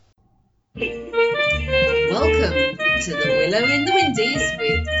Welcome to the Willow in the Windies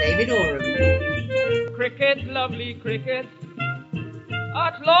with David Oram. Cricket, lovely cricket,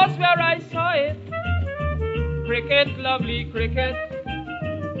 at last where I saw it. Cricket, lovely cricket,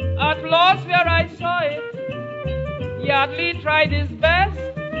 at last where I saw it. Yardley tried his best,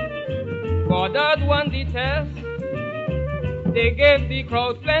 Goddard won the test. They gave the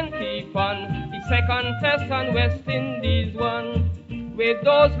crowd plenty fun. The second test on West Indies won. With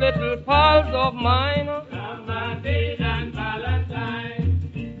those little pals of mine, and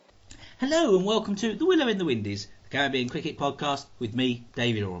Valentine. Hello and welcome to the Willow in the Windies, the Caribbean cricket podcast with me,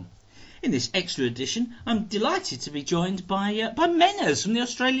 David Oram. In this extra edition, I'm delighted to be joined by Menners from the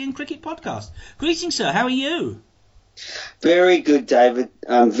Australian Cricket Podcast. Greetings, sir. How are you? Very good, David.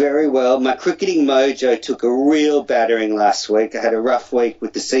 Very well. My cricketing mojo took a real battering last week. I had a rough week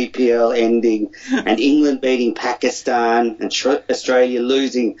with the CPL ending and England beating Pakistan and Australia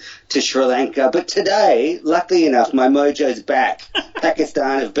losing to Sri Lanka. But today, luckily enough, my mojo's back.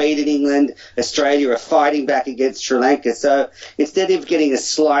 Pakistan have beaten England. Australia are fighting back against Sri Lanka. So instead of getting a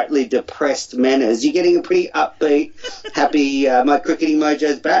slightly depressed Menners, you're getting a pretty upbeat, happy, my cricketing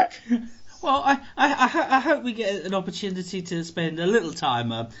mojo's back. Well, I hope we get an opportunity to spend a little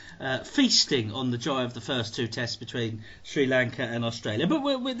time feasting on the joy of the first two tests between Sri Lanka and Australia.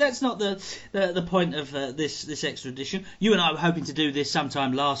 But that's not the point of this extra edition. You and I were hoping to do this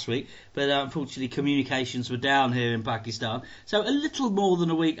sometime last week, but unfortunately communications were down here in Pakistan. So a little more than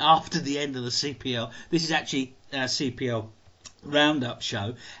a week after the end of the CPL, this is actually CPL roundup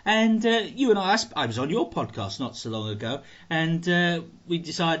show, and you and I was on your podcast not so long ago, and we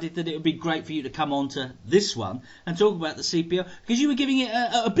decided that it would be great for you to come on to this one and talk about the CPL, because you were giving it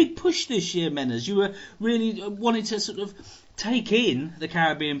a big push this year, Menners. You were really wanting to sort of take in the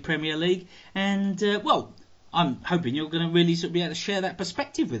Caribbean Premier League, and well, I'm hoping you're going to really sort of be able to share that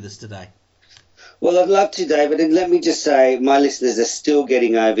perspective with us today. Well, I'd love to, David, and let me just say my listeners are still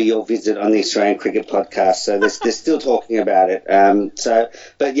getting over your visit on the Australian Cricket Podcast, so they're still talking about it.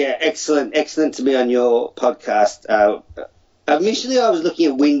 But yeah, excellent to be on your podcast. Initially, I was looking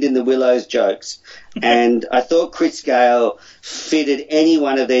at Wind in the Willows jokes, and I thought Chris Gale fitted any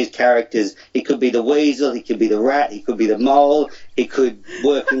one of these characters. He could be the weasel, he could be the rat, he could be the mole, he could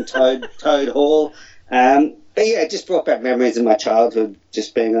work in Toad Hall. But yeah, it just brought back memories of my childhood,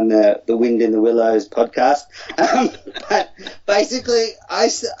 just being on the Wind in the Willows podcast. But basically,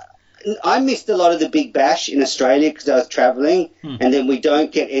 I missed a lot of the Big Bash in Australia because I was travelling, and then we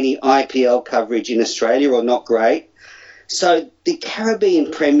don't get any IPL coverage in Australia, or not great. So the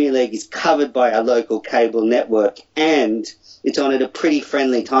Caribbean Premier League is covered by our local cable network, and it's on at a pretty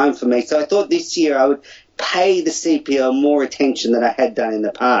friendly time for me. So I thought this year I would pay the CPL more attention than I had done in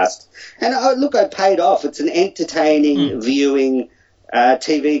the past. And I paid off. It's an entertaining viewing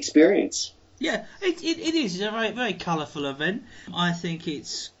TV experience. Yeah, it is. It's a very, very colourful event. I think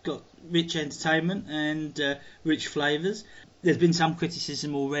it's got rich entertainment and rich flavours. There's been some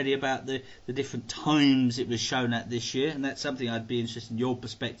criticism already about the different times it was shown at this year, and that's something I'd be interested in your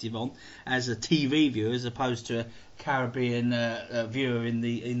perspective on as a TV viewer as opposed to a Caribbean viewer in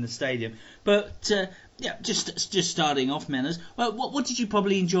the stadium. But yeah, just starting off, Menners. Well, what did you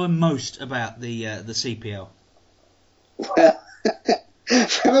probably enjoy most about the CPL? Well,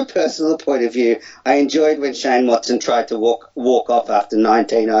 from a personal point of view, I enjoyed when Shane Watson tried to walk off after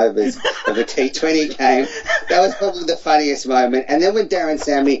 19 overs of a T20 game. That was probably the funniest moment. And then when Darren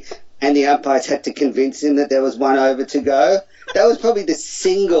Sammy and the umpires had to convince him that there was one over to go, that was probably the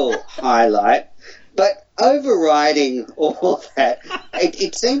single highlight. But overriding all that,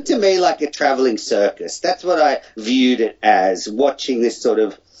 it seemed to me like a travelling circus. That's what I viewed it as, watching this sort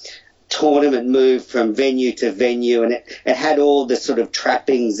of tournament move from venue to venue, and it had all the sort of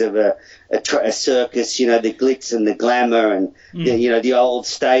trappings of a circus, you know, the glitz and the glamour, and the old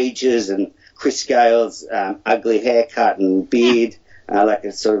stages, and Chris Gale's ugly haircut and beard,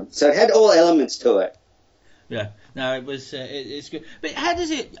 so it had all elements to it. Yeah, no, it was it's good. But how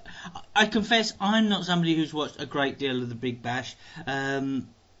does it? I confess, I'm not somebody who's watched a great deal of the Big Bash.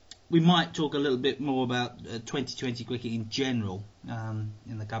 We might talk a little bit more about 2020 cricket in general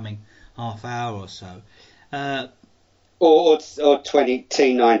in the coming half hour or so. Or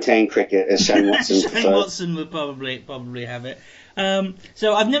T19 cricket, as Shane Watson prefers. Shane Watson would probably have it.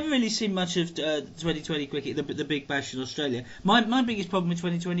 So I've never really seen much of 2020 cricket, the Big Bash in Australia. My biggest problem with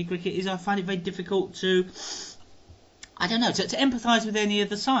 2020 cricket is I find it very difficult to empathise with any of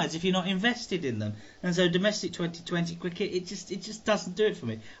the sides if you're not invested in them. And so domestic 2020 cricket, it just doesn't do it for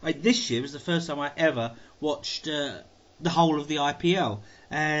me. This year was the first time I ever watched the whole of the IPL,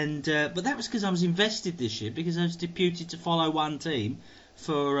 and but that was because I was invested this year, because I was deputed to follow one team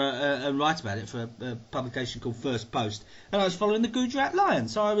for and write about it for a publication called First Post, and I was following the Gujarat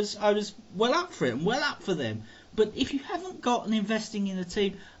Lions, so I was well up for it and well up for them. But if you haven't got an investing in a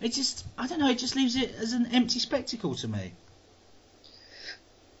team, I don't know, it just leaves it as an empty spectacle to me.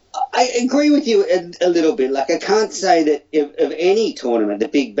 I agree with you a little bit. Like, I can't say that of any tournament, the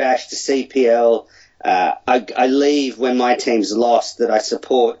Big Bash, the CPL, I leave when my team's lost that I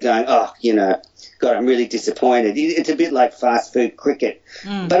support going, oh, you know, God, I'm really disappointed. It's a bit like fast food cricket.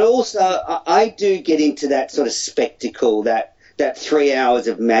 But also, I do get into that sort of spectacle, that 3 hours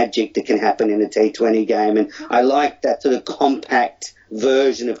of magic that can happen in a T20 game. And I like that sort of compact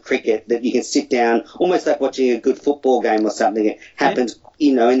version of cricket that you can sit down, almost like watching a good football game or something. It happens,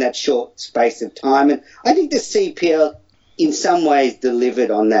 you know, in that short space of time. And I think the CPL in some ways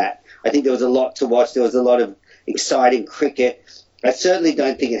delivered on that. I think there was a lot to watch. There was a lot of exciting cricket. I certainly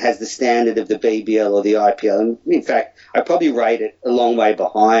don't think it has the standard of the BBL or the IPL. And in fact, I probably rate it a long way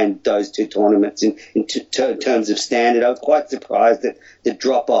behind those two tournaments in terms of standard. I was quite surprised at the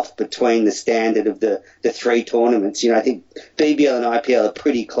drop-off between the standard of the three tournaments. You know, I think BBL and IPL are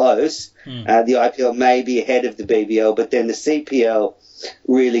pretty close. The IPL may be ahead of the BBL, but then the CPL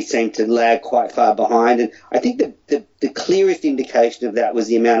really seemed to lag quite far behind. And I think the clearest indication of that was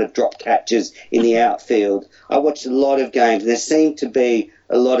the amount of drop catches in the outfield. I watched a lot of games, and there seemed to be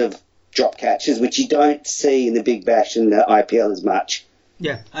a lot of drop catches, which you don't see in the Big Bash and the IPL as much.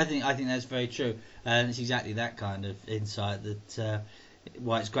 Yeah, I think that's very true, and it's exactly that kind of insight that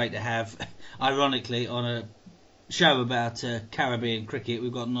why it's great to have. Ironically, on a show about Caribbean cricket,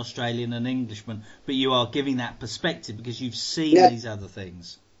 we've got an Australian and Englishman, but you are giving that perspective because you've seen these other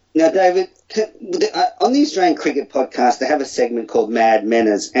things. Now, David, on the Australian Cricket Podcast, they have a segment called Mad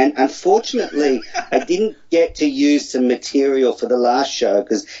Manners, and unfortunately, I didn't get to use some material for the last show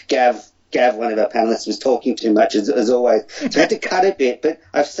because Gav, one of our panellists, was talking too much, as always, so I had to cut a bit, but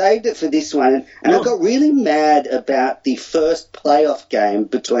I've saved it for this one, and I got really mad about the first playoff game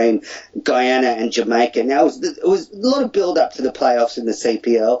between Guyana and Jamaica. Now, it was a lot of build-up to the playoffs in the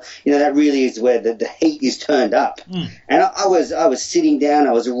CPL. You know, that really is where the heat is turned up. And I was sitting down,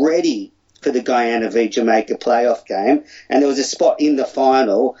 I was ready for the Guyana v Jamaica playoff game, and there was a spot in the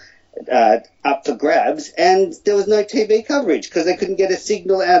final up for grabs, and there was no TV coverage because they couldn't get a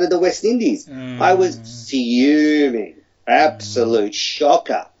signal out of the West Indies. I was fuming. Absolute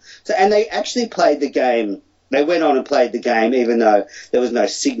shocker. So, and they actually played the game. They went on and played the game even though there was no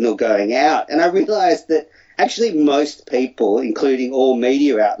signal going out. And I realised that actually most people, including all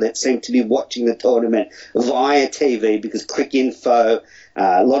media outlets, seem to be watching the tournament via TV because Cricinfo,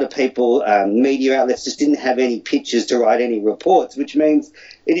 a lot of people, media outlets just didn't have any pictures to write any reports, which means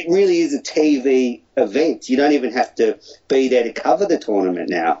it really is a TV event. You don't even have to be there to cover the tournament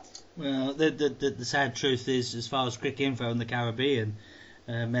now. Well, the sad truth is, as far as Cricinfo and the Caribbean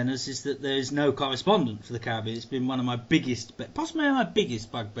menace, is that there is no correspondent for the Caribbean. It's been one of my biggest, possibly my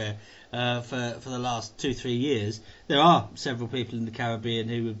biggest bugbear for the last 2-3 years. There are several people in the Caribbean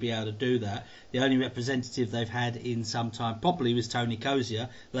who would be able to do that. The only representative they've had in some time probably was Tony Cozier,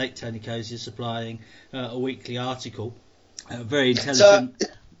 late Tony Cozier, supplying a weekly article. Very intelligent.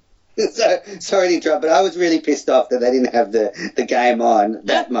 So, sorry to interrupt, but I was really pissed off that they didn't have the game on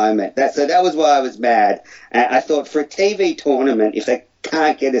that moment. So that was why I was mad. I thought for a TV tournament, if they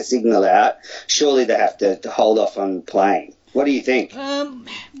can't get a signal out, surely they have to hold off on playing. What do you think?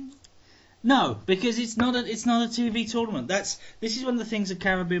 No, because it's not a TV tournament. This is one of the things the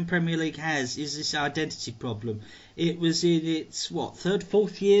Caribbean Premier League has, is this identity problem. It was in its third,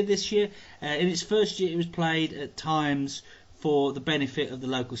 fourth year this year. In its first year, it was played at times for the benefit of the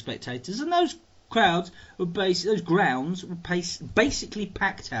local spectators, and those crowds were those grounds were basically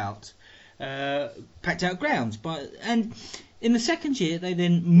packed out grounds. And in the second year, they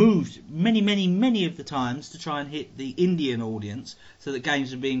then moved many of the times to try and hit the Indian audience, so that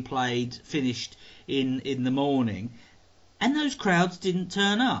games were being finished in the morning, and those crowds didn't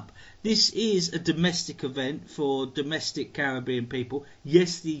turn up. This is a domestic event for domestic Caribbean people.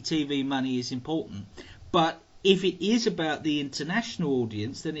 Yes, the TV money is important, but if it is about the international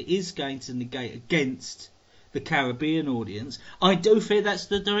audience, then it is going to negate against the Caribbean audience. I do fear that's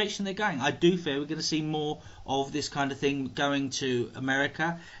the direction they're going. I do fear we're going to see more of this kind of thing going to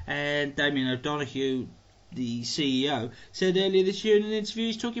America. And Damien O'Donoghue, the CEO, said earlier this year in an interview,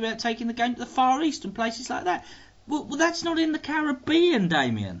 he's talking about taking the game to the Far East and places like that. Well, that's not in the Caribbean,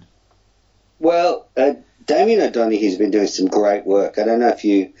 Damien. Well, Damien O'Donoghue's been doing some great work. I don't know if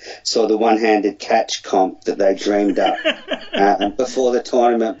you saw the one-handed catch comp that they dreamed up. before the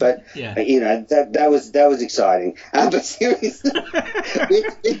tournament. But Yeah. that was exciting. But seriously,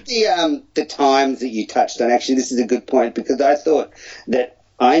 with the times that you touched on, actually, this is a good point, because I thought that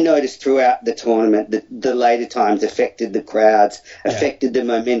I noticed throughout the tournament that the later times affected the crowds, affected the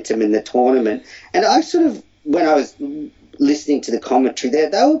momentum in the tournament. And I sort of, when I was listening to the commentary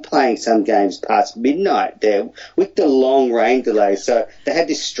there, they were playing some games past midnight there with the long rain delay. So they had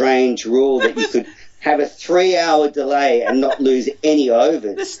this strange rule that you could have a 3-hour delay and not lose any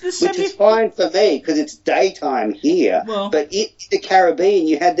overs, which is fine for me because it's daytime here. Well, but the Caribbean,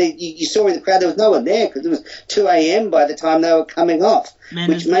 you saw in the crowd there was no one there because it was 2 a.m. by the time they were coming off,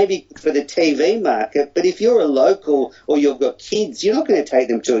 which may be for the TV market. But if you're a local or you've got kids, you're not going to take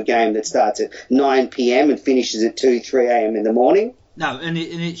them to a game that starts at 9 p.m. and finishes at 2, 3 a.m. in the morning. No, and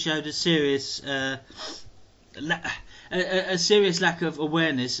it showed a serious a serious lack of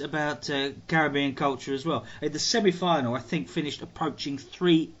awareness about Caribbean culture as well. The semi-final, I think, finished approaching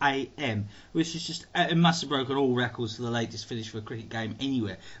 3 a.m, which is just, it must have broken all records for the latest finish for a cricket game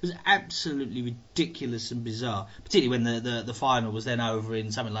anywhere. It was absolutely ridiculous and bizarre, particularly when the final was then over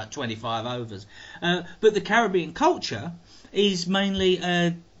in something like 25 overs. But the Caribbean culture is mainly,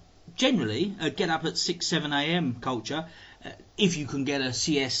 generally, a get up at 6, 7 a.m. culture. If you can get a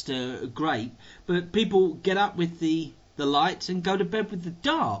siesta, great. But people get up with the lights and go to bed with the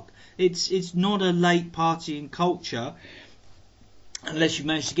dark. It's not a late partying culture unless you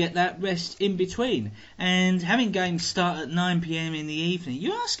manage to get that rest in between. And having games start at 9 p.m. in the evening,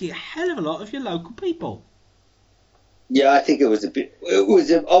 you're asking a hell of a lot of your local people. Yeah, I think it was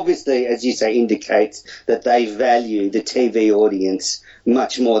obviously, as you say, indicates that they value the TV audience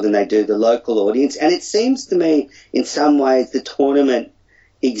much more than they do the local audience. And it seems to me, in some ways, the tournament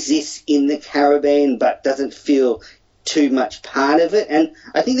exists in the Caribbean but doesn't feel too much part of it. And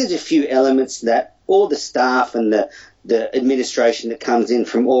I think there's a few elements that all the staff and the administration that comes in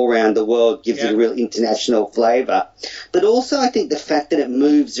from all around the world gives it a real international flavour. But also I think the fact that it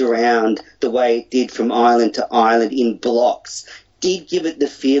moves around the way it did from island to island in blocks did give it the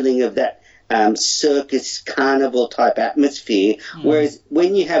feeling of that circus carnival type atmosphere, whereas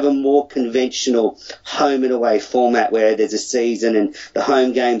when you have a more conventional home and away format where there's a season and the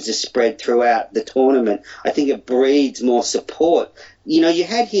home games are spread throughout the tournament, I think it breeds more support. You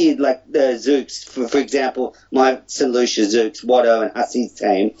had here like the Zooks, for example, my St Lucia Zooks, Watto and Hussey's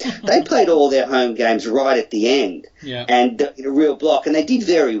team, they played all their home games right at the end and in a real block, and they did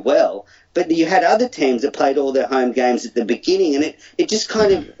very well. But you had other teams that played all their home games at the beginning, and it just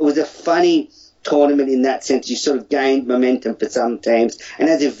kind of was a funny tournament in that sense. You sort of gained momentum for some teams, and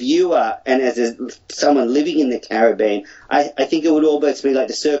as a viewer and as someone living in the Caribbean, I think it would almost be like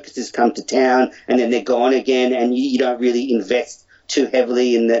the circuses come to town and then they're gone again, and you don't really invest too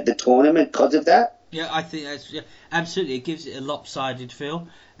heavily in the tournament because of that. Yeah, I think that's absolutely. It gives it a lopsided feel,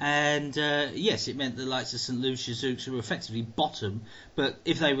 and yes, it meant the likes of St Lucia Zooks were effectively bottom, but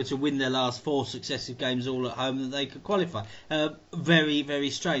if they were to win their last 4 successive games all at home, then they could qualify. Very, very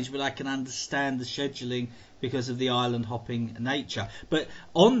strange, but I can understand the scheduling because of the island hopping nature. But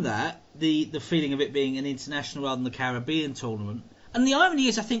on that, the feeling of it being an international rather than the Caribbean tournament. And the irony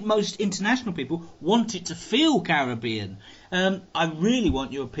is, I think most international people want it to feel Caribbean. I really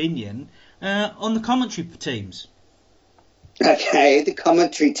want your opinion on the commentary teams. Okay, the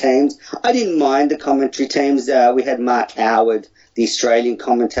commentary teams. I didn't mind the commentary teams. We had Mark Howard, the Australian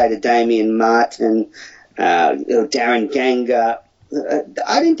commentator, Damien Martin, Darren Ganga.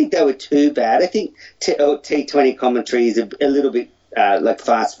 I didn't think they were too bad. I think T20 commentary is a little bit like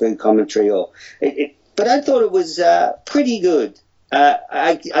fast food commentary, but I thought it was pretty good.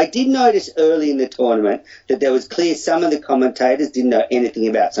 I did notice early in the tournament that there was clear some of the commentators didn't know anything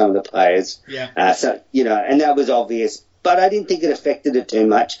about some of the players. Yeah. So and that was obvious. But I didn't think it affected it too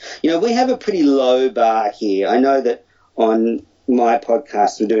much. We have a pretty low bar here. I know that on my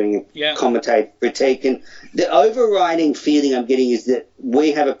podcast we're doing a commentate critique, and the overriding feeling I'm getting is that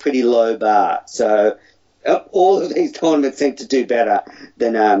we have a pretty low bar. So all of these tournaments seem to do better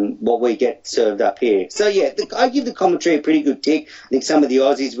than what we get served up here. So yeah, I give the commentary a pretty good tick. I think some of the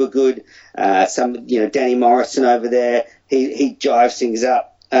Aussies were good. Danny Morrison over there, he jives things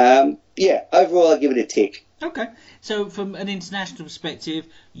up. Overall I give it a tick. Okay, so from an international perspective,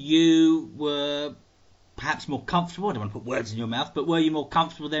 you were perhaps more comfortable, I don't want to put words in your mouth, but were you more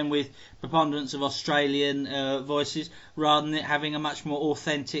comfortable then with preponderance of Australian voices rather than it having a much more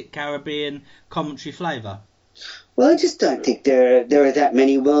authentic Caribbean commentary flavour? Well, I just don't think there are that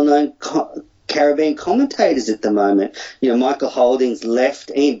many well-known Caribbean commentators at the moment. Michael Holding's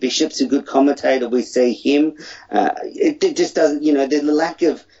left. Ian Bishop's a good commentator. We see him. It just doesn't, the lack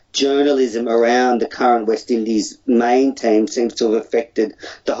of journalism around the current West Indies main team seems to have affected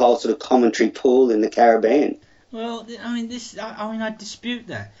the whole sort of commentary pool in the Caribbean. Well, I dispute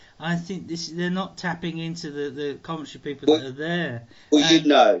that. I think they're not tapping into the commentary people that are there. Well,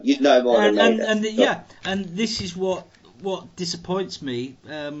 you'd know more than me. And this is what disappoints me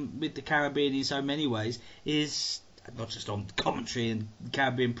with the Caribbean in so many ways is not just on commentary and the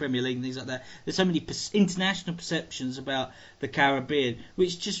Caribbean Premier League and things like that. There's so many international perceptions about the Caribbean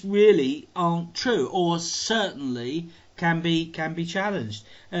which just really aren't true, or certainly can be challenged.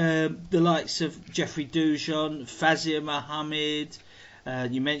 The likes of Jeffrey Dujon, Fazia Mohammed,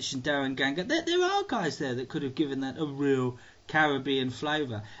 you mentioned Darren Ganga. There are guys there that could have given that a real Caribbean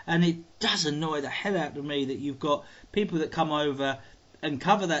flavour, and it does annoy the hell out of me that you've got people that come over and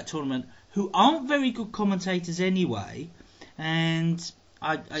cover that tournament who aren't very good commentators anyway, and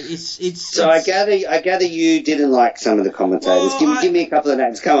I gather you didn't like some of the commentators. Give me a couple of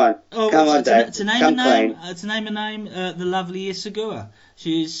names. Come on, Dave. To name a name, the lovely Isagua.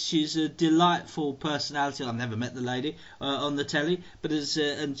 She's a delightful personality. I've never met the lady on the telly, but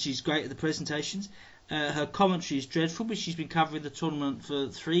and she's great at the presentations. Her commentary is dreadful, but she's been covering the tournament for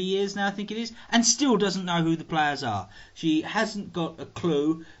 3 years now, I think it is, and still doesn't know who the players are. She hasn't got a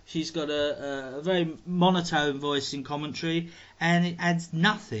clue. She's got a very monotone voice in commentary, and it adds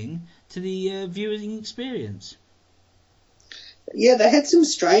nothing to the viewing experience. Yeah, they had some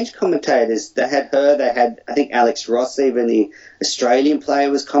strange commentators. They had her, I think Alex Ross, even the Australian player,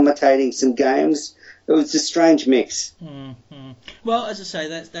 was commentating some games. It was a strange mix. Mm-hmm. Well, as I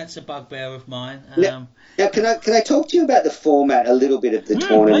say, that's a bugbear of mine. Now, can I talk to you about the format a little bit of the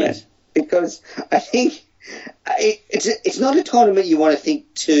tournament? Please. Because I think it's not a tournament you want to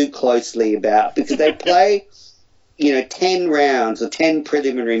think too closely about, because they play 10 rounds or 10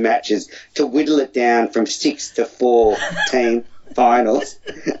 preliminary matches to whittle it down from 6 to 4 team finals.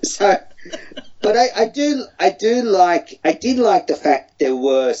 So. But I did like the fact there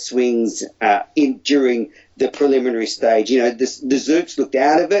were swings during the preliminary stage. The Zooks looked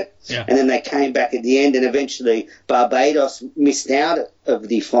out of it, and then they came back at the end, and eventually Barbados missed out of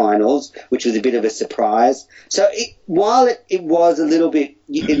the finals, which was a bit of a surprise. So while it was a little bit,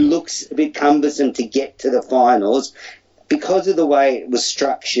 it looks a bit cumbersome to get to the finals, because of the way it was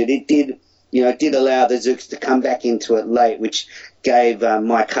structured, it did allow the Zooks to come back into it late, which gave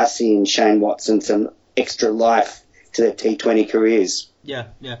Mike Hussey and Shane Watson some extra life to their T20 careers. Yeah.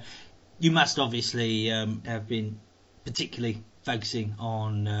 You must obviously have been particularly focusing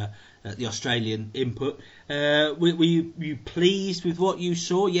on the Australian input. Were you pleased with what you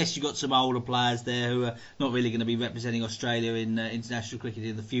saw? Yes, you got some older players there who are not really going to be representing Australia in international cricket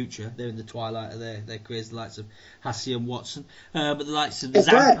in the future. They're in the twilight of their careers, the likes of Hussey and Watson. But the likes of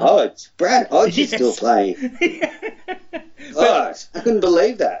Brad Hodge is still playing. I couldn't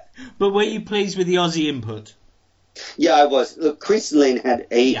believe that. But were you pleased with the Aussie input? Yeah, I was. Look, Chris Lynn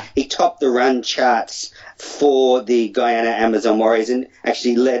he topped the run charts for the Guyana Amazon Warriors and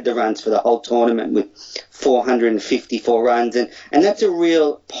actually led the runs for the whole tournament with 454 runs, and that's a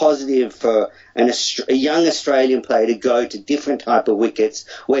real positive for a young Australian player to go to different type of wickets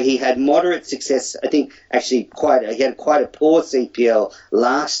where he had moderate success. I think actually he had quite a poor CPL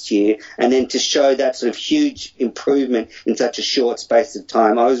last year, and then to show that sort of huge improvement in such a short space of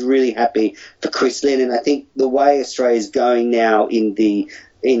time, I was really happy for Chris Lynn. And I think the way Australia's going now in the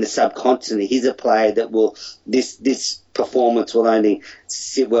subcontinent, he's a player that this performance will only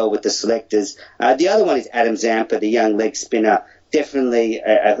sit well with the selectors. The other one is Adam Zampa, the young leg spinner. Definitely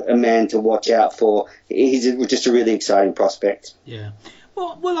a man to watch out for. He's just a really exciting prospect. Yeah.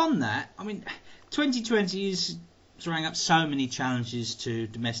 Well, on that, I mean, 2020 is throwing up so many challenges to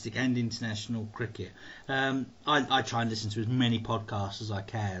domestic and international cricket. I try and listen to as many podcasts as I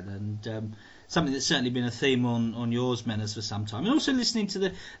can, and something that's certainly been a theme on yours, Menas, for some time. And also listening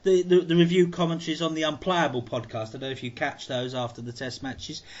to the review commentaries on the Unplayable podcast. I don't know if you catch those after the test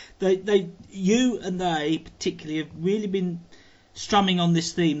matches. You and they particularly have really been strumming on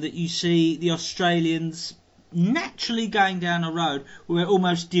this theme that you see the Australians naturally going down a road where it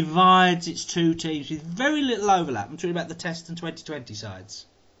almost divides its two teams with very little overlap. I'm talking about the Test and 2020 sides.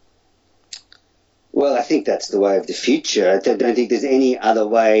 Well, I think that's the way of the future. I don't think there's any other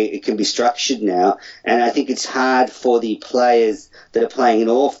way it can be structured now. And I think it's hard for the players that are playing in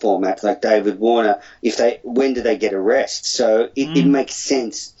all formats, like David Warner, when do they get a rest? So it makes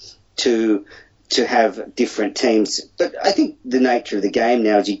sense to have different teams. But I think the nature of the game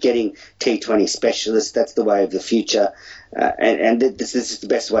now is you're getting T20 specialists. That's the way of the future. And this is the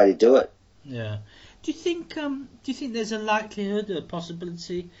best way to do it. Yeah. Do you think there's a likelihood, a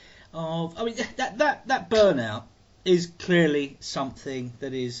possibility of? I mean, that burnout is clearly something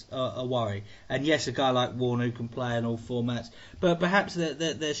that is a worry. And yes, a guy like Warner who can play in all formats, but perhaps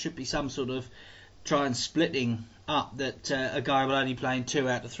there should be some sort of try and splitting up that a guy will only play in 2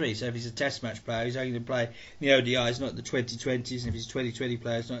 out of 3. So if he's a Test match player, he's only going to play in the ODIs, not the 2020s. And if he's a 2020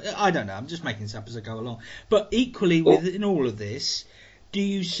 player, it's not. I don't know. I'm just making this up as I go along. But equally, within all of this, do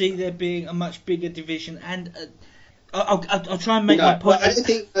you see there being a much bigger division? And I'll try and make my point. Well, I don't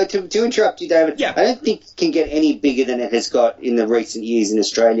think, to interrupt you, David, Yeah. I don't think it can get any bigger than it has got in the recent years in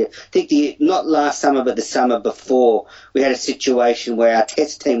Australia. I think not last summer, but the summer before, we had a situation where our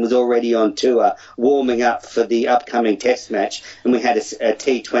Test team was already on tour, warming up for the upcoming Test match, and we had a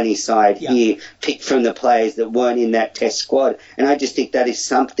T20 side here picked from the players that weren't in that Test squad. And I just think that is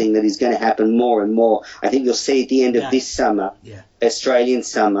something that is going to happen more and more. I think you'll see at the end of this summer, Australian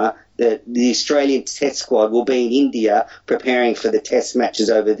summer, that the Australian Test squad will be in India preparing for the Test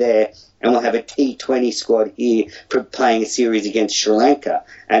matches over there, and we'll have a T20 squad here playing a series against Sri Lanka.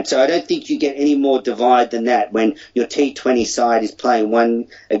 And so I don't think you get any more divide than that when your T20 side is playing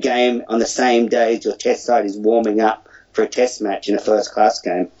a game on the same day as your Test side is warming up for a Test match in a first-class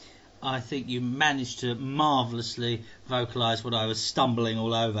game. I think you managed to marvellously vocalise what I was stumbling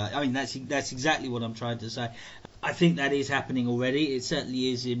all over. I mean, that's exactly what I'm trying to say. I think that is happening already. It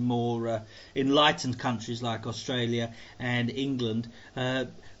certainly is in more enlightened countries like Australia and England.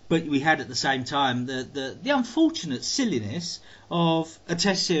 But we had at the same time the unfortunate silliness of a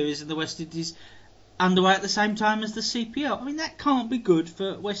Test series in the West Indies underway at the same time as the CPL. I mean, that can't be good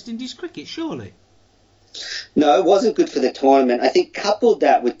for West Indies cricket, surely. No, it wasn't good for the tournament. I think coupled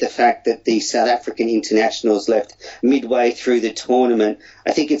that with the fact that the South African internationals left midway through the tournament,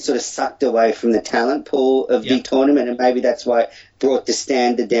 I think it sort of sucked away from the talent pool of the tournament, and maybe that's why it brought the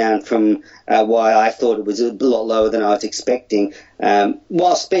standard down from why I thought it was a lot lower than I was expecting.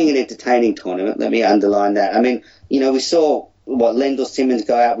 Whilst being an entertaining tournament, let me underline that. I mean, we saw Lendl Simmons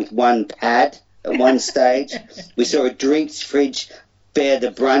go out with one pad at one stage. We saw a drinks fridge bear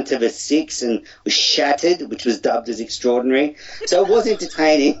the brunt of a 6 and was shattered, which was dubbed as extraordinary. So it was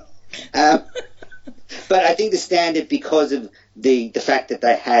entertaining. But I think the standard, because of the fact that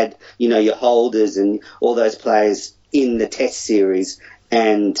they had, your holders and all those players in the Test series,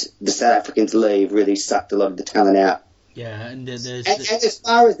 and the South Africans leave, really sucked a lot of the talent out. Yeah, and there's... And as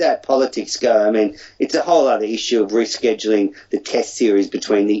far as that politics go, I mean, it's a whole other issue of rescheduling the Test series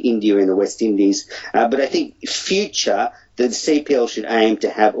between the India and the West Indies. But I think future, the CPL should aim to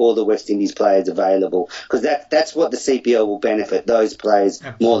have all the West Indies players available, because that's what the CPL will benefit, those players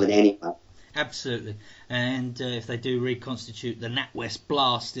more than anyone. Absolutely. And if they do reconstitute the NatWest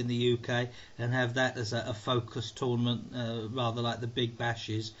Blast in the UK and have that as a focused tournament, rather like the Big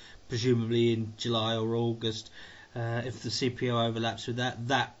Bashes, presumably in July or August, if the CPO overlaps with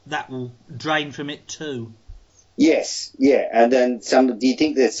that will drain from it too. Yes, yeah. And then do you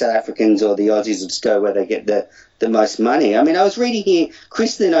think the South Africans or the Aussies will just go where they get the most money? I mean, I was reading here,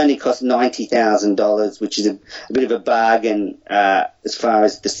 Chris Lynn only cost $90,000, which is a bit of a bargain as far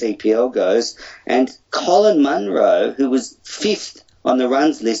as the CPL goes. And Colin Munro, who was 5th on the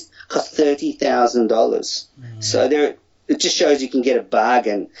runs list, cost $30,000. So it just shows you can get a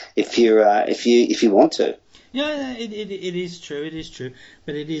bargain if you want to. Yeah, it is true. It is true,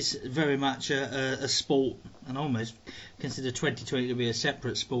 but it is very much a sport, and almost consider 2020 to be a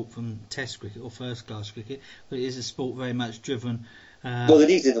separate sport from Test cricket or first class cricket. But it is a sport very much driven. Well, it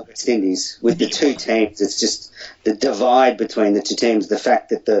is in the West Indies with the two teams. It's just the divide between the two teams. The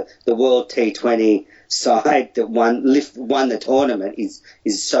fact that the World T20 side that won the tournament is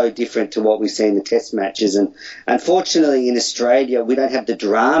so different to what we see in the Test matches. And unfortunately, in Australia, we don't have the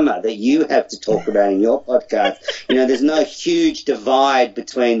drama that you have to talk about in your podcast. There's no huge divide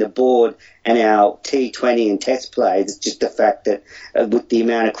between the board and our T20 and Test players. It's just the fact that with the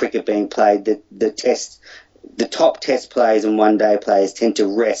amount of cricket being played, the top Test players and one-day players tend to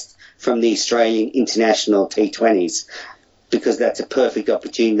rest from the Australian international T20s, because that's a perfect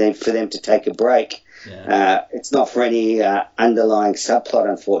opportunity for them to take a break. Yeah. It's not for any underlying subplot,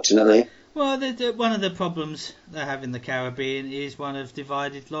 unfortunately. Well, one of the problems they have in the Caribbean is one of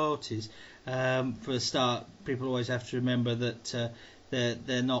divided loyalties. For a start, people always have to remember that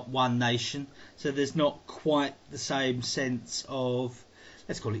they're not one nation, so there's not quite the same sense of,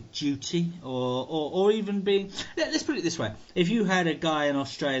 let's call it duty, or even being. Let's put it this way: if you had a guy in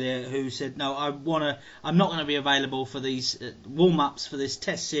Australia who said, "No, I'm not going to be available for these warm-ups for this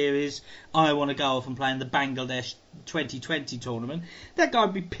Test series. I want to go off and play in the Bangladesh 2020 tournament, that guy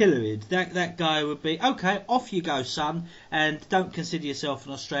would be pilloried. That guy would be, okay, off you go, son, and don't consider yourself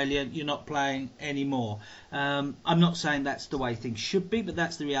an Australian. You're not playing anymore. I'm not saying that's the way things should be, but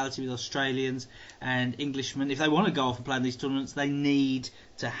that's the reality with Australians and Englishmen. If they want to go off and play in these tournaments, they need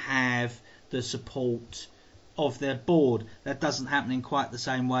to have the support of their board. That doesn't happen in quite the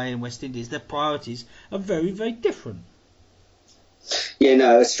same way in West Indies. Their priorities are very, very different. Yeah,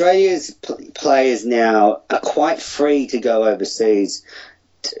 no, Australia's players now are quite free to go overseas.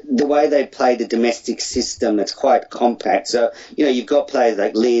 The way they play the domestic system, it's quite compact. So, you've got players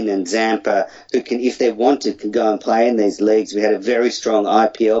like Lynn and Zampa who can, if they wanted, can go and play in these leagues. We had a very strong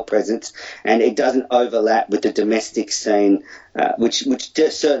IPL presence, and it doesn't overlap with the domestic scene, which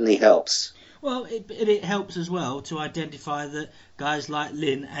certainly helps. Well, it helps as well to identify that guys like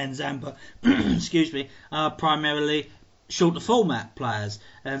Lynn and Zampa, excuse me, are primarily shorter format players,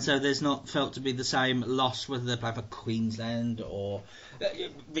 and so there's not felt to be the same loss whether they play for Queensland or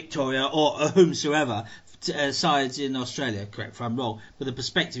Victoria or whomsoever sides in Australia. Correct if I'm wrong, but the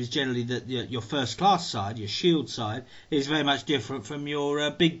perspective is generally that your first class side, your Shield side, is very much different from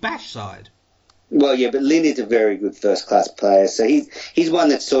your Big Bash side. Well, yeah, but Lynn is a very good first class player, so he's one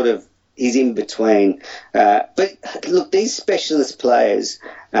that's sort of he's in between. But look, these specialist players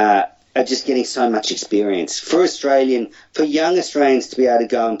are just getting so much experience. For young Australians to be able to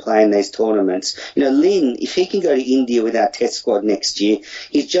go and play in these tournaments, Lynn, if he can go to India with our Test squad next year,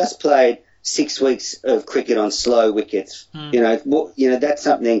 he's just played 6 weeks of cricket on slow wickets. That's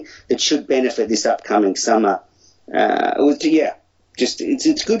something that should benefit this upcoming summer.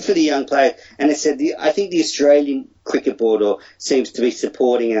 It's good for the young players. And I think the Australian Cricket Board seems to be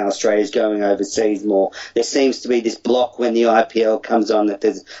supporting our Australians going overseas more. There seems to be this block when the IPL comes on that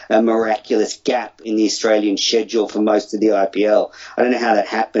there's a miraculous gap in the Australian schedule for most of the IPL. I don't know how that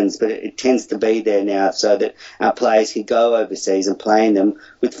happens, but it tends to be there now so that our players can go overseas and play in them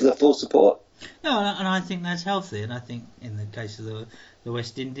with the full support. No, and I think that's healthy, and I think in the case of the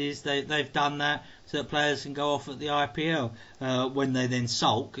West Indies, they've done that so that players can go off at the IPL. When they then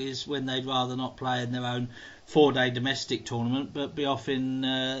sulk is when they'd rather not play in their own 4-day domestic tournament, but be off in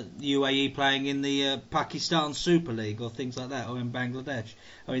the UAE playing in the Pakistan Super League or things like that, or in Bangladesh.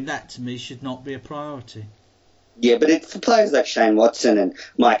 I mean, that to me should not be a priority. Yeah, but for players like Shane Watson and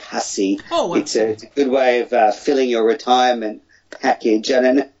Mike Hussey, it's a good way of filling your retirement package. I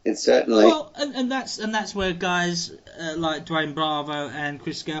don't know. It's certainly and that's where guys like Dwayne Bravo and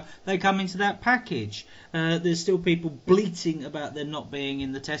Chris Gale, they come into that package. There's still people bleating about them not being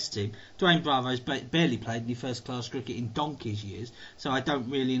in the Test team. Dwayne Bravo's barely played any first class cricket in donkey's years, so I don't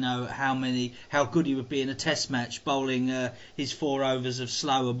really know how good he would be in a Test match. Bowling his 4 overs of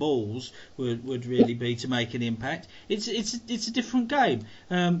slower balls would really be to make an impact. It's a different game.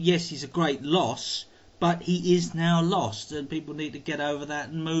 Yes, he's a great loss, but he is now lost, and people need to get over that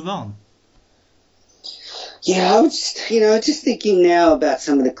and move on. Yeah, I was just thinking now about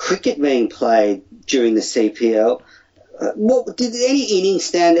some of the cricket being played during the CPL. Did any innings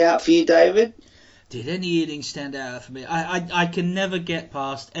stand out for you, David? Did any innings stand out for me? I can never get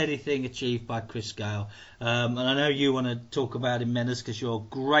past anything achieved by Chris Gale. And I know you want to talk about him, Menace, because you're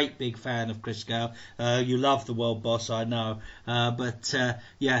a great big fan of Chris Gale. You love the world boss, I know. I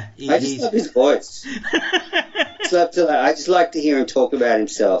just love his voice. I just like to hear him talk about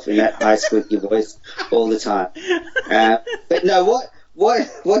himself in that high squeaky voice all the time. But no,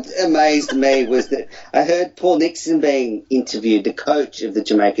 what amazed me was that I heard Paul Nixon being interviewed, the coach of the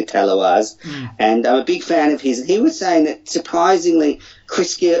Jamaica Tallawahs, and I'm a big fan of his. And he was saying that surprisingly,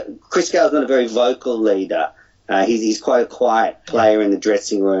 Chris Gale's not a very vocal leader. He's quite a quiet player in the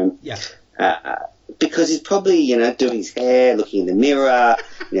dressing room. Yeah. Because he's probably, doing his hair, looking in the mirror,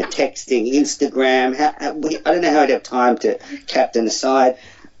 texting, Instagram. I don't know how he'd have time to captain a side.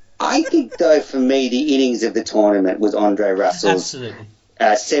 I think, though, for me, the innings of the tournament was Andre Russell's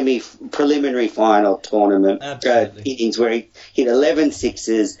semi-preliminary final tournament innings where he hit 11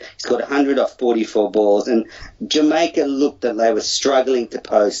 sixes, he scored 100 off 44 balls, and Jamaica looked that they were struggling to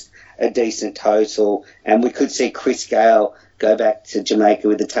post a decent total, and we could see Chris Gale go back to Jamaica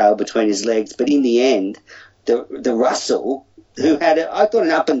with the tail between his legs. But in the end, the Russell, who had, I thought,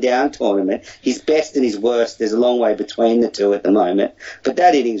 an up-and-down tournament, his best and his worst, there's a long way between the two at the moment, but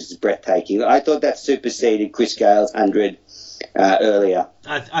that innings was breathtaking. I thought that superseded Chris Gale's 100 earlier.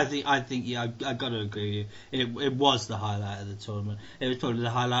 I think, yeah, I got to agree with you. It was the highlight of the tournament. It was probably the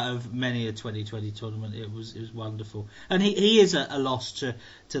highlight of many a 2020 tournament. It was wonderful, and he is a loss to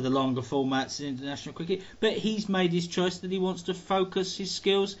the longer formats in international cricket. But he's made his choice that he wants to focus his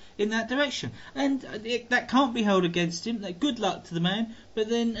skills in that direction, and that can't be held against him. Good luck to the man. But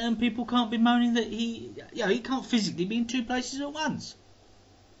then people can't be moaning that he can't physically be in two places at once.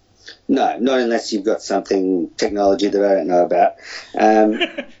 No, not unless you've got something technology that I don't know about.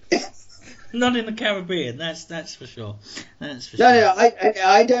 Not in the Caribbean, that's for sure. That's for No, sure.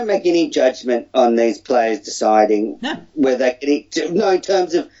 I don't make any judgment on these players deciding where they can. No, in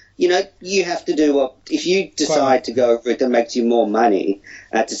terms of, you have to do what. If you decide to go for it that makes you more money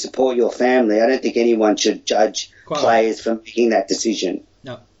to support your family, I don't think anyone should judge players for making that decision.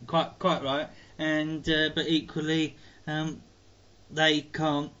 No, quite right. And but equally, they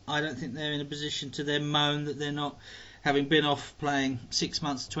can't. I don't think they're in a position to then moan that they're not, having been off playing 6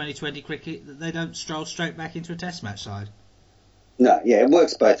 months of 2020 cricket, that they don't stroll straight back into a Test match side. No, yeah, it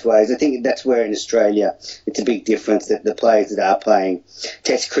works both ways. I think that's where in Australia it's a big difference that the players that are playing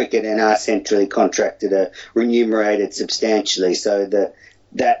Test cricket and are centrally contracted are remunerated substantially, so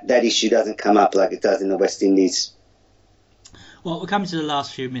that issue doesn't come up like it does in the West Indies. Well, we're coming to the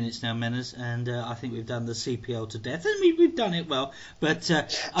last few minutes now, Menners, and I think we've done the CPL to death, and we've done it well. But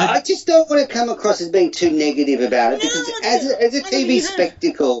I just don't want to come across as being too negative about it, because as a TV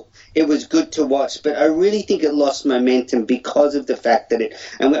spectacle, it was good to watch, but I really think it lost momentum because of the fact that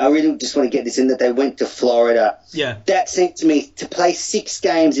and I really just want to get this in, that they went to Florida. Yeah. That seemed to me, to play 6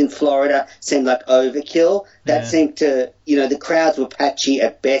 games in Florida seemed like overkill. That seemed to, the crowds were patchy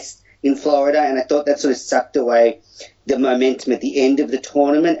at best in Florida, and I thought that sort of sucked away the momentum at the end of the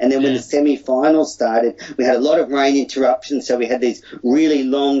tournament. And then when the semi-finals started, we had a lot of rain interruptions, so we had these really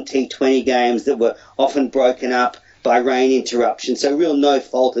long T20 games that were often broken up by rain interruptions, so real no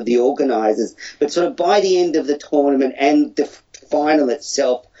fault of the organisers. But sort of by the end of the tournament, and the final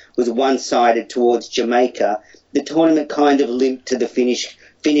itself was one-sided towards Jamaica, the tournament kind of limped to the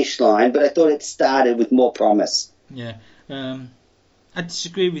finish line, but I thought it started with more promise. Yeah. I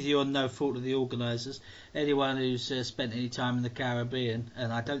disagree with you on no fault of the organisers. Anyone who's spent any time in the Caribbean,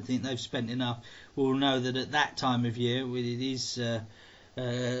 and I don't think they've spent enough, will know that at that time of year, when it is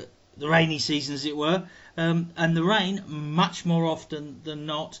the rainy season, as it were, and the rain, much more often than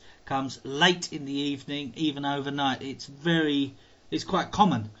not, comes late in the evening, even overnight. It's quite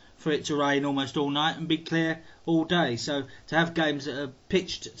common for it to rain almost all night and be clear all day. So to have games that are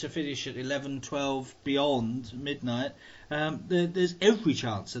pitched to finish at 11, 12, beyond midnight, there's every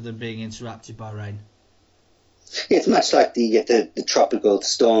chance of them being interrupted by rain. It's much like the tropical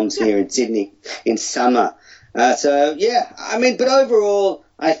storms here in Sydney in summer. But overall,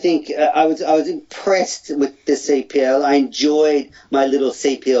 I think I was impressed with the CPL. I enjoyed my little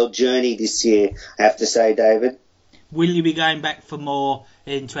CPL journey this year, I have to say, David. Will you be going back for more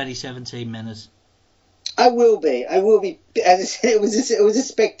in 2017, Menners? I will be. As I said, it was a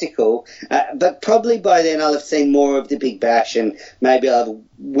spectacle, but probably by then I'll have seen more of the Big Bash, and maybe I'll have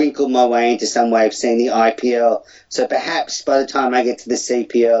winkled my way into some way of seeing the IPL. So perhaps by the time I get to the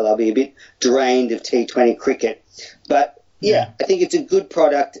CPL, I'll be a bit drained of T20 cricket. But I think it's a good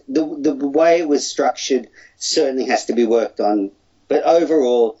product. The way it was structured certainly has to be worked on. But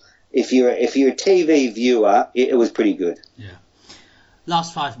overall, if you're a TV viewer, it was pretty good. Yeah.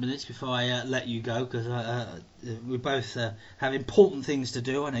 Last 5 minutes before I let you go, because we both have important things to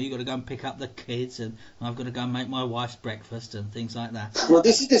do. I know you've got to go and pick up the kids, and I've got to go and make my wife's breakfast and things like that. Well,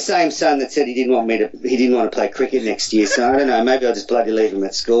 this is the same son that said he didn't want to play cricket next year, so I don't know, maybe I'll just bloody leave him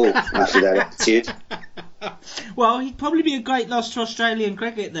at school after that attitude. Well, he'd probably be a great loss to Australian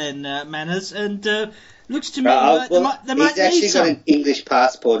cricket then, Manners, and looks to me like they might he's actually got an English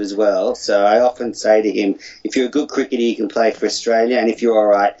passport as well, so I often say to him, if you're a good cricketer, you can play for Australia, and if you're all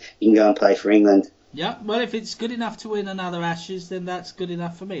right, you can go and play for England. Yeah, well, if it's good enough to win another Ashes, then that's good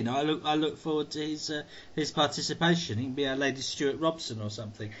enough for me. No, I look forward to his participation. He can be a Lady Stuart Robson or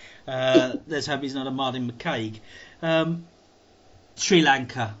something. Let's hope he's not a Martin McCaig. Sri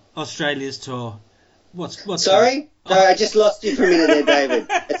Lanka, Australia's tour. What's Sorry, I just lost you for a minute there, David.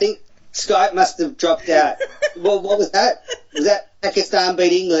 I think Skype must have dropped out. Well, what was that? Was that Pakistan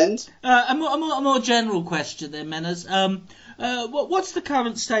beat England? A more general question then, Menners. What's the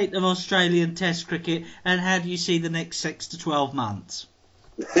current state of Australian Test cricket, and how do you see the next 6 to 12 months?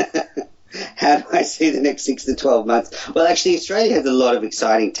 How do I see the next 6 to 12 months? Well, actually, Australia has a lot of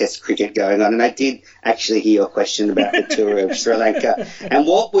exciting Test cricket going on, and I did actually hear your question about the tour of Sri Lanka. And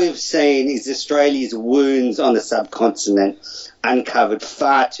what we've seen is Australia's wounds on the subcontinent uncovered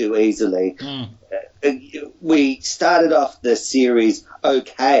far too easily. we started off the series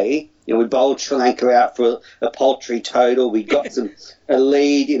okay. We bowled Sri Lanka out for a paltry total. We got a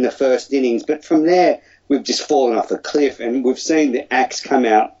lead in the first innings, but from there we've just fallen off a cliff, and we've seen the axe come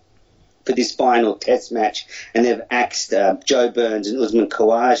out for this final test match, and they've axed Joe Burns and Usman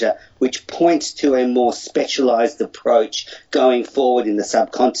Khawaja, which points to a more specialised approach going forward in the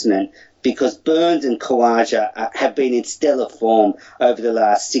subcontinent, because Burns and Khawaja have been in stellar form over the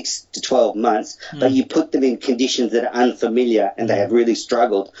last 6 to 12 months, but you put them in conditions that are unfamiliar and they have really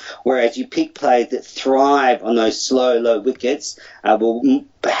struggled, whereas you pick players that thrive on those slow, low wickets will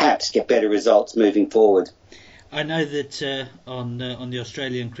perhaps get better results moving forward. I know that on the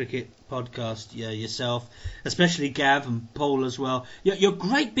Australian cricket podcast, yourself, especially Gav and Paul as well, you're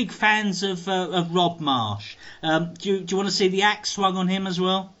great big fans of Rod Marsh. Do you want to see the axe swung on him as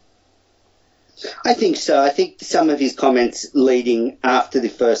well? I think so. I think some of his comments leading after the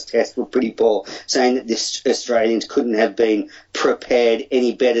first test were pretty poor, saying that the Australians couldn't have been prepared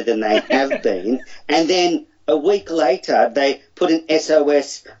any better than they have been. And then a week later, they put an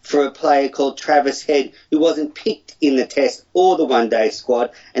SOS for a player called Travis Head, who wasn't picked in the test or the one-day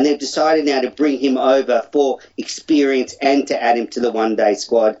squad, and they've decided now to bring him over for experience and to add him to the one-day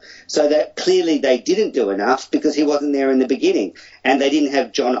squad. So that clearly they didn't do enough because he wasn't there in the beginning, and they didn't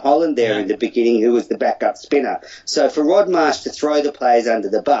have John Holland there in the beginning, who was the backup spinner. So for Rod Marsh to throw the players under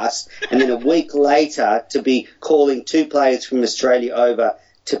the bus, and then a week later to be calling 2 players from Australia over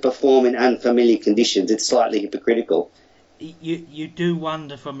to perform in unfamiliar conditions, it's slightly hypocritical. You do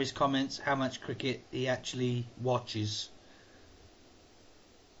wonder from his comments how much cricket he actually watches.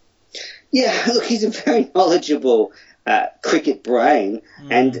 Yeah, look, he's a very knowledgeable cricket brain,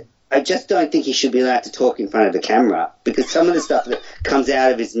 and I just don't think he should be allowed to talk in front of the camera, because some of the stuff that comes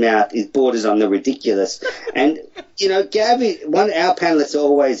out of his mouth is borders on the ridiculous. And, Gav, our panellists are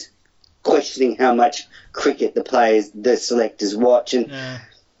always questioning how much cricket the selectors watch, and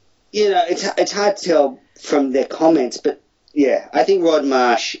it's hard to tell from their comments, but yeah, I think Rod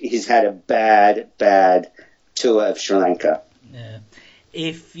Marsh has had a bad tour of Sri Lanka. Yeah.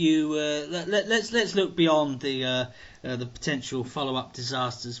 If you let's look beyond the potential follow-up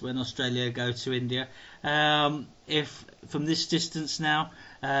disasters when Australia go to India. If from this distance now,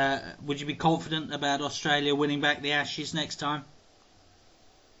 would you be confident about Australia winning back the Ashes next time?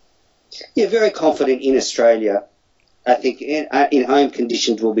 Yeah, very confident in Australia. I think in home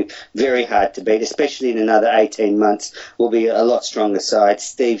conditions will be very hard to beat, especially in another 18 months. Will be a lot stronger side.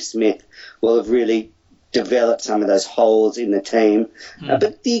 Steve Smith will have really developed some of those holes in the team.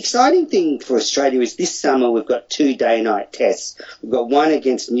 But the exciting thing for Australia is this summer we've got 2 day-night tests. We've got one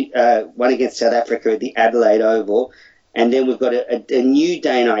against South Africa at the Adelaide Oval, and then we've got a new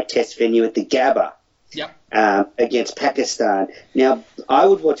day-night test venue at the Gabba. Yep. Against Pakistan. Now, I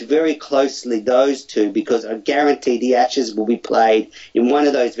would watch very closely those two, because I guarantee the Ashes will be played in one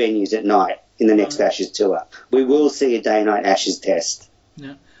of those venues at night in the next Ashes tour. We will see a day-night Ashes test.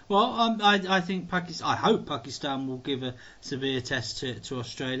 Yeah. Well, I think Pakistan. I hope Pakistan will give a severe test to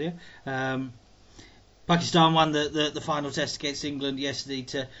Australia. Pakistan won the final test against England yesterday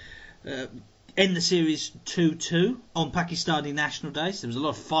to end the series 2-2 on Pakistani National Day. So there was a lot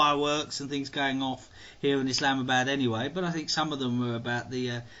of fireworks and things going off here in Islamabad anyway, but I think some of them were about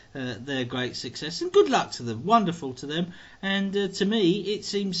their great success, and good luck to them, wonderful to them. And to me, it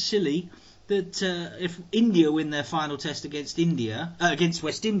seems silly that if India win their final test against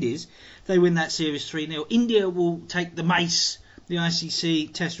West Indies, they win that series 3-0. India will take the mace, the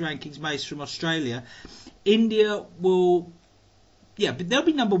ICC Test Rankings mace from Australia. India will, but they'll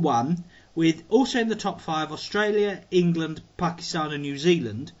be number 1. With also in the top 5 Australia, England, Pakistan and New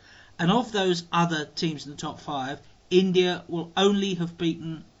Zealand. And of those other teams in the top 5, India will only have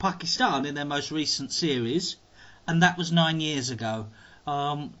beaten Pakistan in their most recent series, and that was 9 years ago.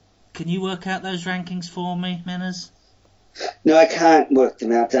 Can you work out those rankings for me, Menners? No, I can't work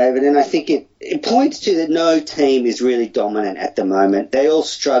them out, David, and I think it points to that no team is really dominant at the moment. They all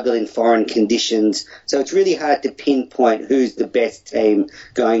struggle in foreign conditions, so it's really hard to pinpoint who's the best team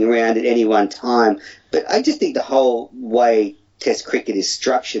going around at any one time. But I just think the whole way Test cricket is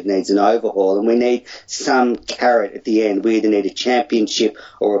structured needs an overhaul, and we need some carrot at the end. We either need a championship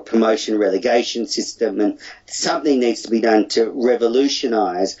or a promotion relegation system, and something needs to be done to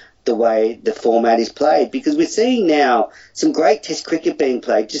revolutionise the way the format is played, because we're seeing now some great Test cricket being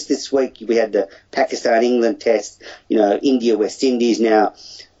played. Just this week we had the Pakistan-England Test, India, West Indies, now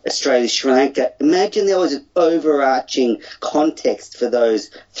Australia, Sri Lanka. Imagine there was an overarching context for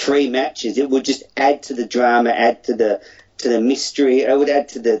those 3 matches. It would just add to the drama, add to the mystery. It would add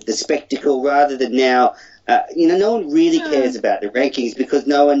to the spectacle, rather than now. No one really cares about the rankings, because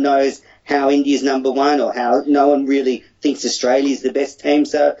no one knows how India's number one or how no one really thinks Australia's the best team.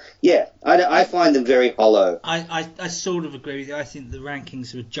 So, yeah, I find them very hollow. I sort of agree with you. I think the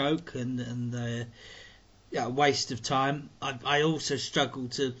rankings are a joke and they're a waste of time. I also struggle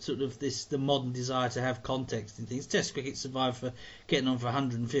to sort of the modern desire to have context in things. Test cricket survived for getting on for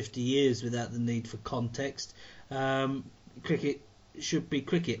 150 years without the need for context. Cricket should be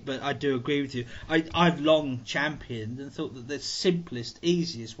cricket, but I do agree with you. I've long championed and thought that the simplest,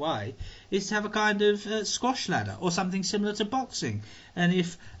 easiest way is to have a kind of squash ladder or something similar to boxing. And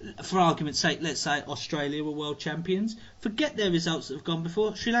if, for argument's sake, let's say Australia were world champions, forget their results that have gone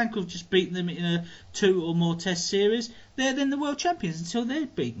before. Sri Lanka have just beaten them in a 2 or more test series. They're then the world champions until they're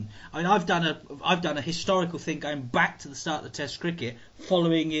beaten. I mean, I've done a historical thing going back to the start of Test cricket,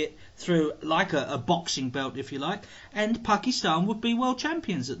 following it through like a boxing belt, if you like, and Pakistan would be world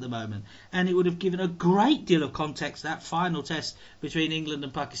champions at the moment, and it would have given a great deal of context to that final test between England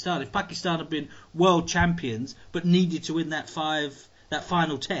and Pakistan. If Pakistan had been world champions but needed to win that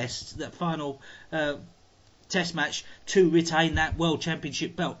final test, that final test match to retain that world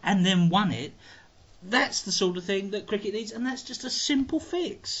championship belt, and then won it, that's the sort of thing that cricket needs, and that's just a simple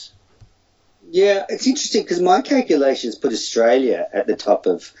fix. Yeah, it's interesting because my calculations put Australia at the top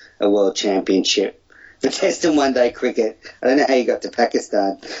of a world championship for Test and One Day cricket. I don't know how you got to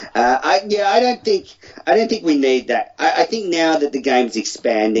Pakistan. I don't think we need that. I think now that the game's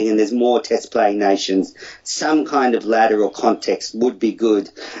expanding and there's more Test playing nations, some kind of ladder or context would be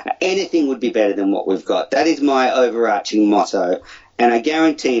good. Anything would be better than what we've got. That is my overarching motto. And I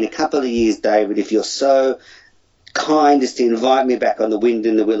guarantee in a couple of years, David, if you're so kind as to invite me back on the Wind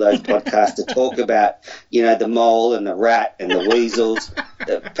in the Willows podcast to talk about, the mole and the rat and the weasels,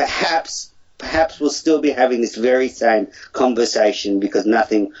 perhaps we'll still be having this very same conversation because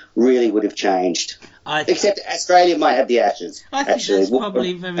nothing really would have changed. Except Australia might have the Ashes. I think that's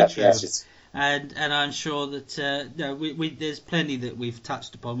probably very true. And I'm sure that there's plenty that we've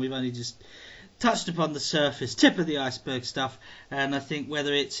touched upon. We've only just touched upon the surface, tip of the iceberg stuff, and I think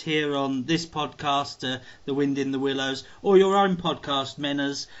whether it's here on this podcast, The Wind in the Willows, or your own podcast,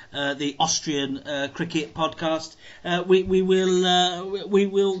 Menners, the Austrian cricket podcast, we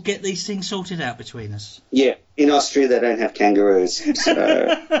will get these things sorted out between us. Yeah, in Austria they don't have kangaroos,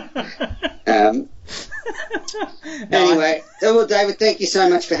 so... Anyway, well, David, thank you so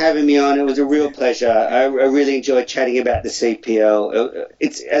much for having me on. It was a real pleasure. I really enjoyed chatting about the CPL.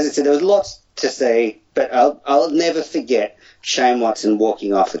 It's, as I said, there was lots to say, but I'll never forget Shane Watson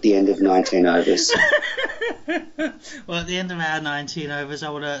walking off at the end of 19 overs. Well, at the end of our 19 overs, I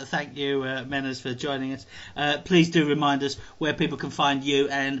want to thank you, Menners, for joining us. Please do remind us where people can find you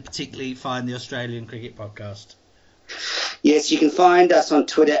and particularly find the Australian Cricket Podcast. Yes, you can find us on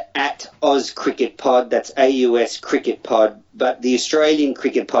Twitter at AusCricketPod. That's AUS Cricket Pod. But the Australian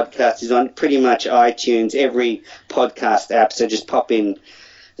Cricket Podcast is on pretty much iTunes, every podcast app. So just pop in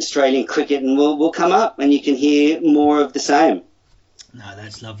Australian Cricket and we'll come up and you can hear more of the same. No,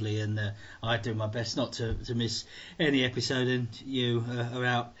 that's lovely, and I do my best not to miss any episode, and you are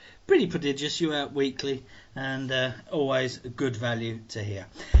out pretty prodigious. You're out weekly, and always good value to hear.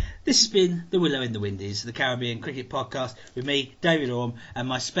 This has been the Willow in the Windies, the Caribbean Cricket Podcast, with me, David Orme, and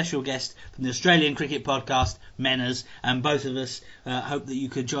my special guest from the Australian Cricket Podcast, Menners, and both of us hope that you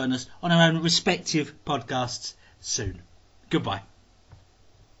could join us on our own respective podcasts soon. Goodbye.